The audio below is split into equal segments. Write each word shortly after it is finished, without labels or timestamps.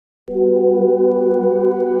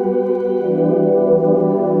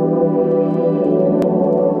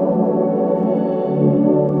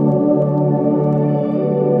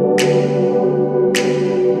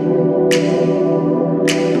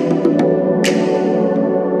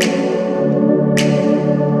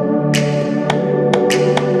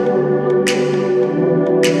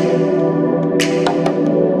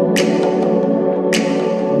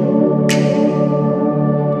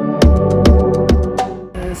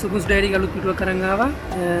Dari galut pitua karang awa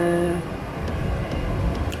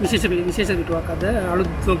විශේෂ පිටුවක් අද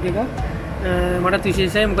අලුත් vlog එක මටත්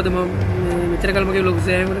විශේෂයි මොකද මම මෙතර කල් මගේ vlogs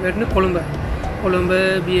එකේ වැටෙන කොළඹ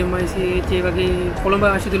BMIC ඒ වගේ කොළඹ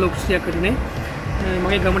ආශිත vlogs ටිකක් කරන්නේ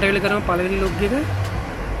මගේ ගමට ඇවිල්ලා කරන පළවෙනි vlog එක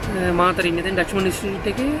මාතර ඉන්නේ දැන් ඩච්මන් ස්ට්‍රීට්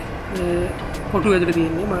එකේ කොටුව ඇතුලේ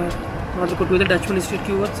තියෙන්නේ මාතර කොටුව ඇතුලේ ඩච්මන් ස්ට්‍රීට්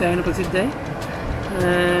කිව්වොත් සෑහෙන ප්‍රසිද්ධයි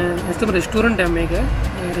ඇත්තම රෙස්ටෝරන්ට් එකක් මේක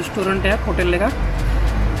රෙස්ටෝරන්ට් එකක් හොටෙල් එකක්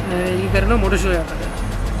ये करना मोटरशो आता है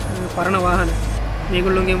परना वाहन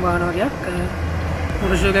මේගොල්ලෝගේ වාහන වගේක්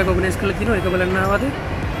මොටර්ෂෝ එකක් ඔගනයිස් කරලා තියෙනවා ඒක බලන්න ආවද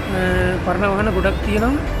පරණ වාහන ගොඩක්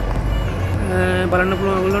තියෙනවා බලන්න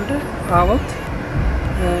පුළුවන් ඔයගොල්ලන්ට ආවොත්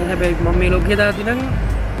හැබැයි මම මේ ලොග් එක දාලා තිනම්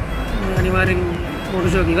අනිවාර්යෙන්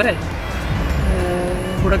මොටර්ෂෝ එක ඉවරයි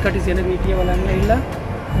ගොඩක් කටි සෙන වීඩියෝ බලන්න ඇවිල්ලා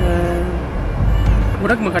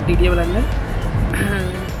ගොඩක්ම කට්ටිය වීඩියෝ බලන්න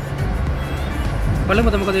බලමු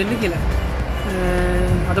මොකද වෙන්නේ කියලා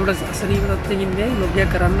අදට අසනීප තත්ත්වයෙන් ඉන්නේ vlog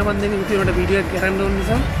එකක් කරන්න මන් දෙන්නේ උතුරට වීඩියෝ එකක් කරන්න ඕන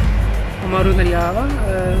නිසා අමාරුවෙන් හරි ආවා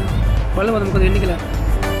බලමු මොකද වෙන්නේ කියලා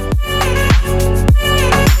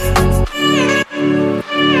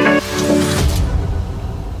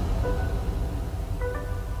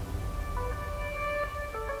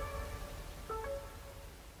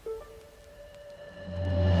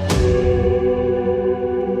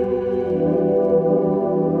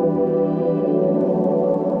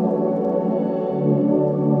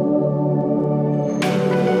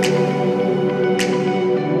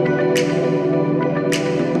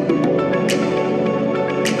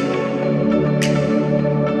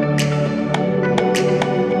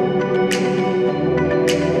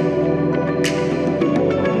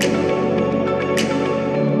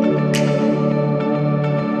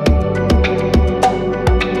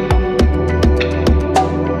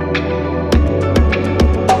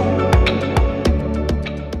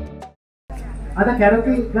ada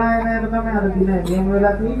karaoke ගායනයට තමයි අද දින නියම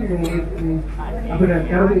වෙලා තියෙන්නේ මේ අපිට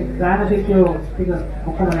karaoke ගායන ශිල්පියෝ ටික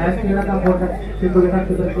ඔක්කොම ලෑස්ති වෙනකම් පොඩ්ඩක් සිද්ධ එකක්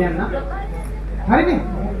විතර කියන්න හරිනේ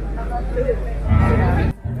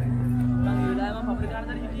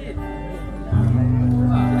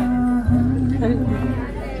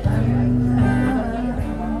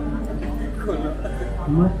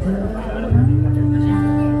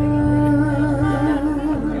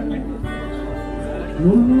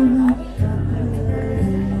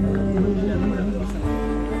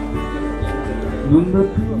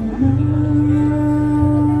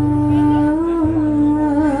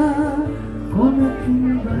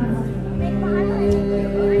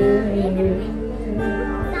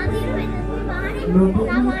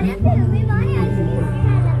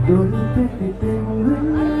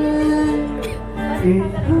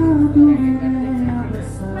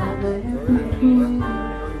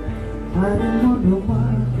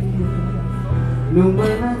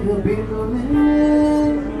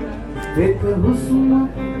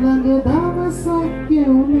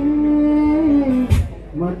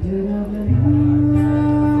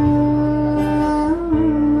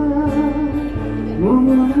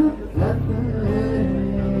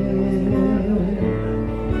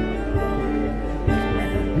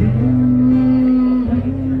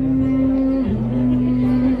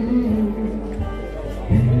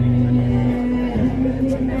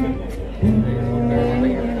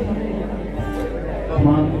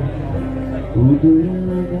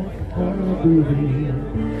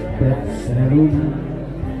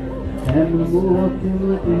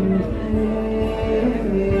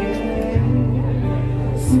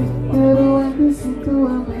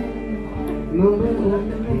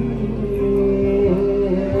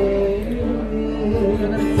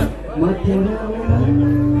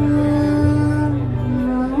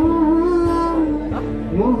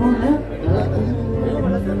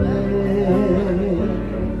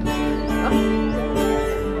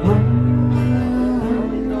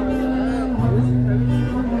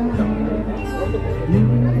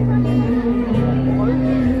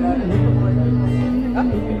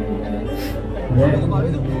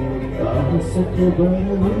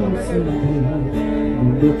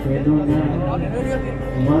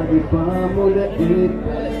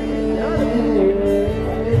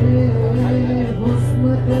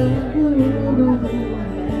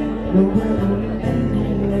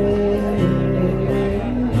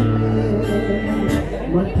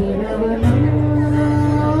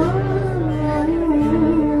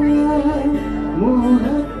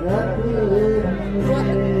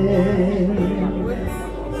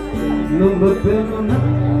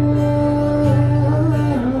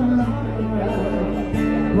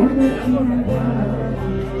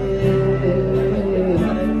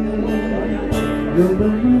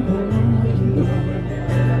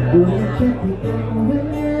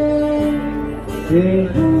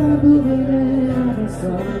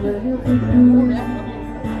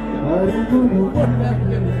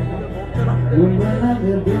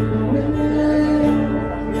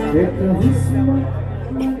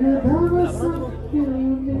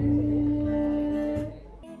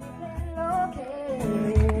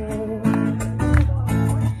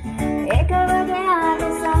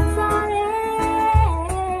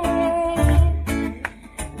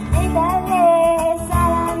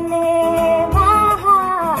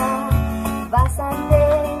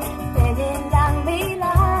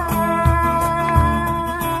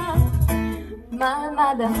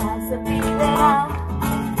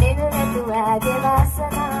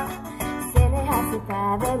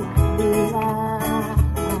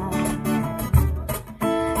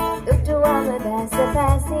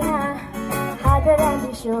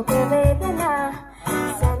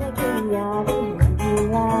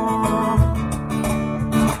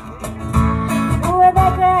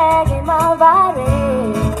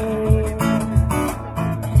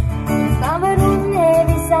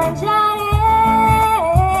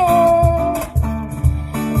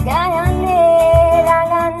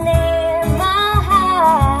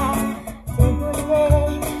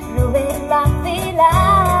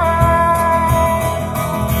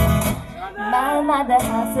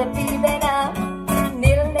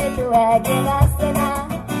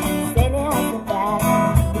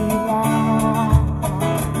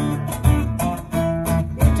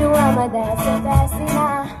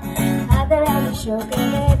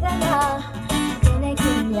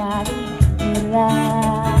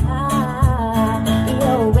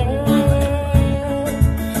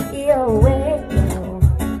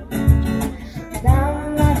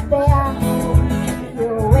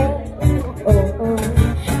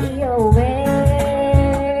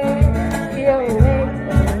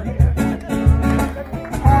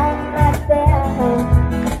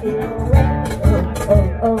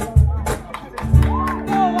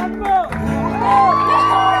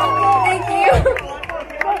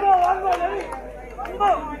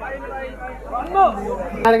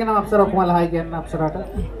අපසර ඔක්කොමලා හයි කියන්න අපසරට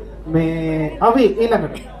මේ අපි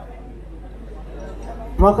ඊළඟට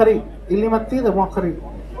මොකරි ඉල්ලීමක් තියෙද මොකරි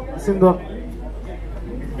සින්දුවක්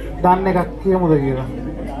දාන්න එකක් කියමුද කියලා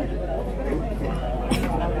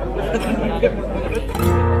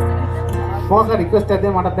මොකරි රික්වෙස්ට් එකක්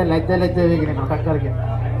දෙන්න මට දැන් ලැජ්ජා වෙගෙන නටක් කරගෙන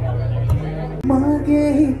මගේ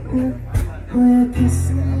හිත ඔය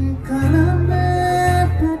කිසිම කලම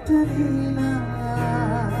පැටලිලා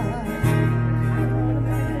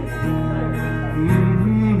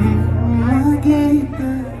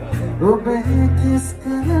Obe kiss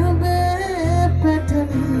karabe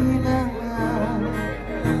petalina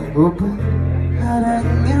Obe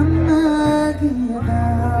haranyana giyana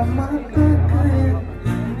matakaye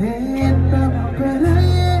Heta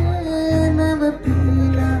paraye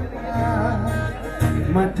navatila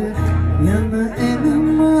Mata yana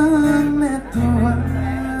enama netuwa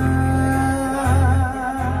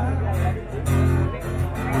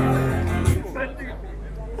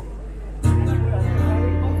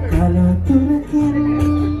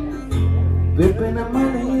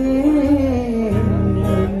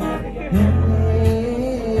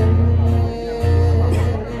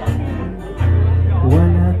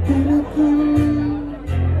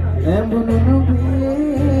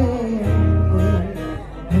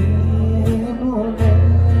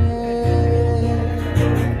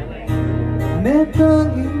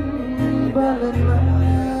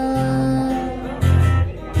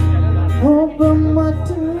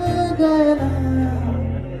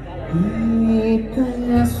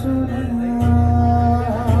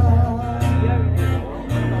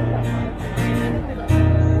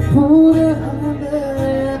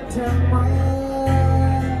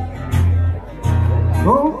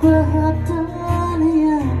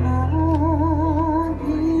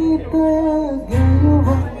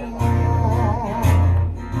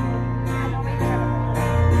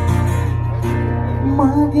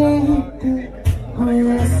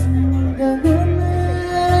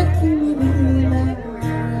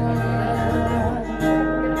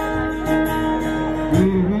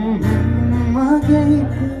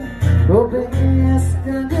Obes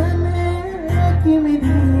gagane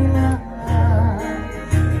kimidila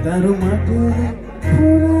darumate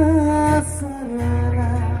pura sarala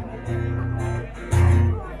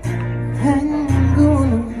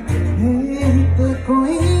hangulu hit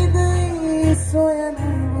koi dai soyana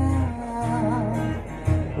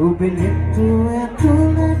ubenitu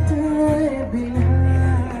etulatu ebina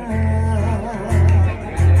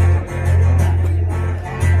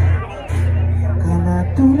kana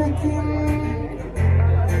tulakin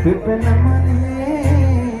pipenamane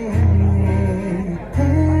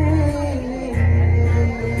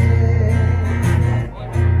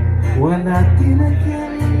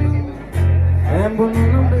wanatinakin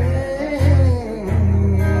embunulube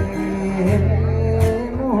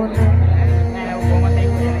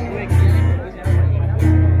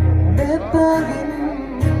betagin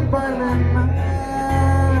balana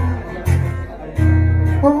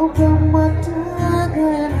ogamatagana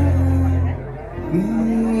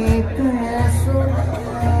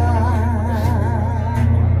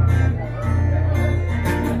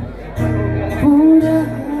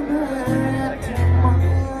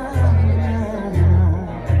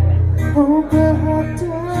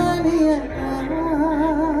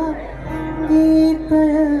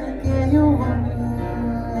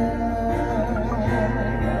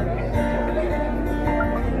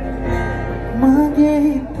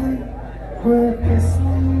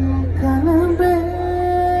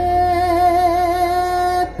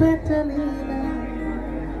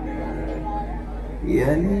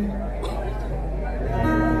Yani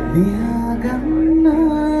dia ganna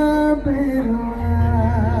berwa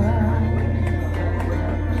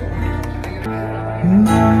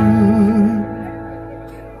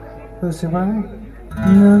Semai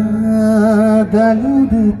na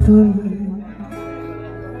daludutul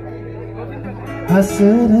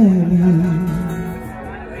hasareli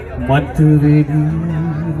matuvedi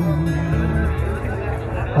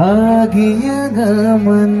agiya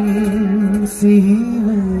gaman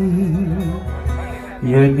sihivai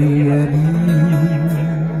yani yani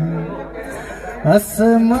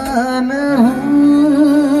asmana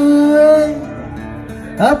huai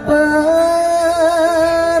apadari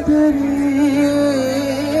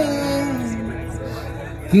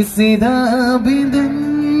kisi da bindun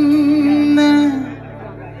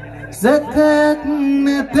sakak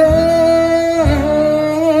nate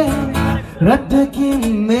ratakin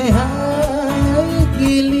mehai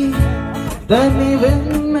gili dani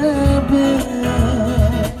venna be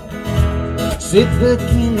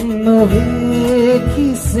siddakin nohe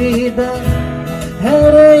kisida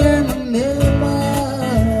harayanne ma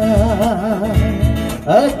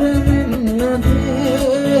adaminna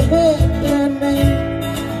de tane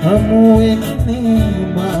hamu enne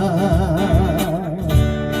ma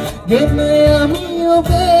gene ami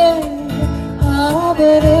obe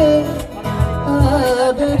adere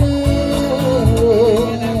adere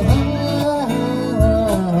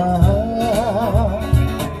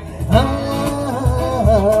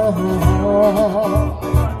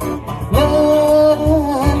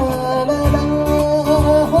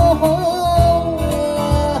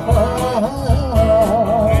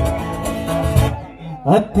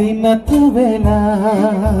Atinatu vela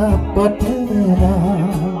patera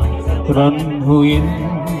ran huin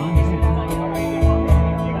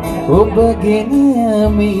obagene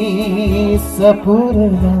ami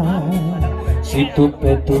sapurla situ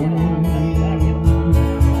petun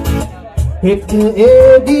hit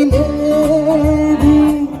edine di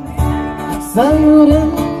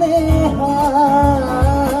sayuranne ha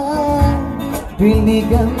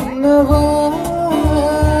piliganwa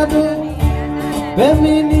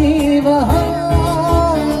Feminiva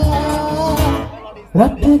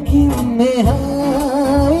Ratakin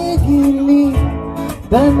mehai gili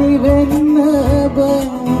Dani venna ba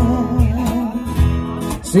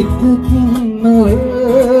Siddakin noe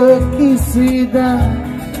kisida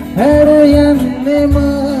harayanne ma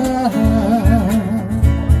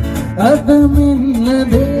Adaminna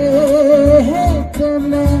de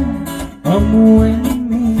kana amu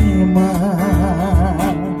enne ma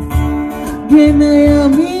Gene